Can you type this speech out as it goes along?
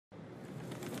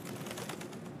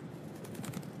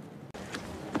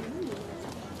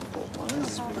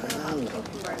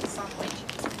for a sandwich.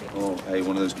 Oh, hey,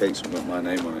 one of those cakes have got my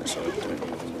name on it, so I don't know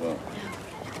anything about.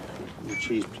 The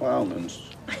cheese ploughmans.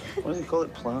 Why do they call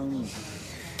it ploughmans?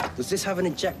 Does this have an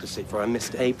ejector seat for our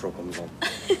Mr. April comes on?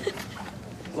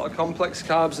 A lot of complex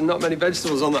carbs and not many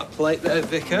vegetables on that plate there,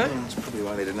 Vicar. That's probably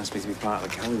why they didn't ask me to be part of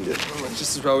the calendar. Well, it's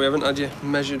just as well we haven't had you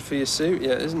measured for your suit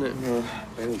yet, isn't it? No,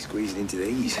 barely squeezed into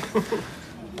these.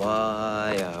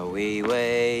 Why are we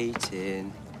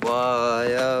waiting?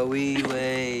 Why are we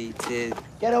waiting?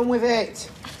 Get on with it!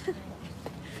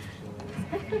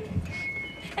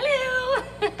 Hello!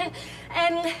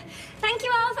 Thank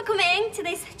you all for coming to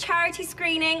this charity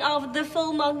screening of The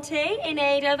Full Monty in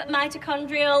aid of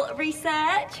mitochondrial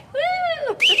research.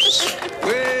 Woo!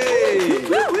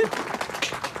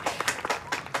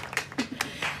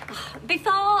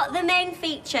 Before the main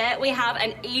feature, we have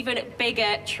an even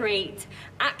bigger treat.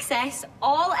 Access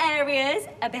all areas,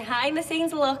 a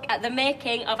behind-the-scenes look at the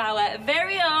making of our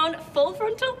very own full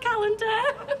frontal calendar.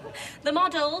 The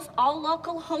models, all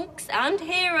local hunks and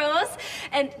heroes,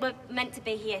 and we're meant to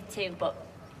be here too, but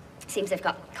seems they've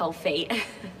got cold feet.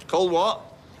 Cold what?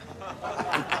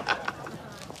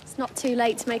 It's not too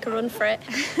late to make a run for it.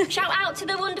 Shout out to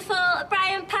the wonderful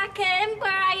Brian Packham.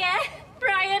 Where are you?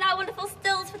 Brian, our wonderful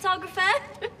stills photographer.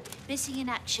 Busy in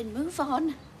action, move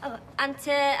on. Oh, and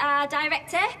to our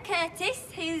director, Curtis,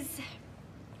 who's...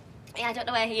 Yeah, I don't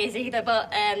know where he is either,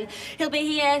 but he'll be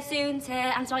here soon to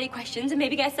answer all your questions and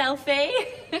maybe get a selfie.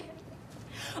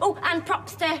 Oh, and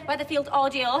props to Weatherfield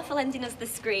Audio for lending us the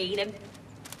screen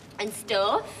and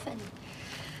stuff. And,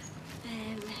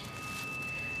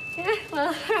 yeah,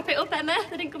 well, wrap it up, Emma.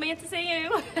 They didn't come here to see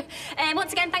you.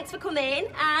 Once again, thanks for coming,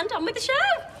 and on with the show.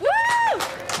 Woo!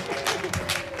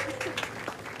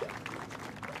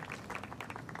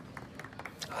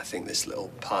 I think this little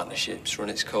partnership's run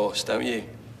its course, don't you?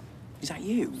 Is that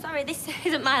you? Sorry, this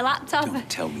isn't my laptop. Don't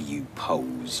tell me you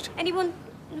posed. Anyone?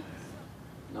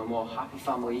 No more happy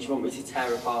families you want me to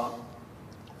tear apart.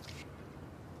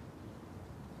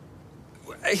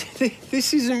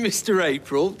 This isn't Mr.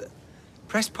 April.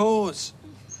 Press pause.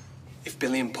 If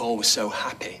Billy and Paul were so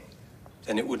happy,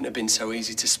 then it wouldn't have been so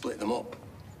easy to split them up.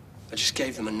 I just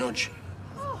gave them a nudge.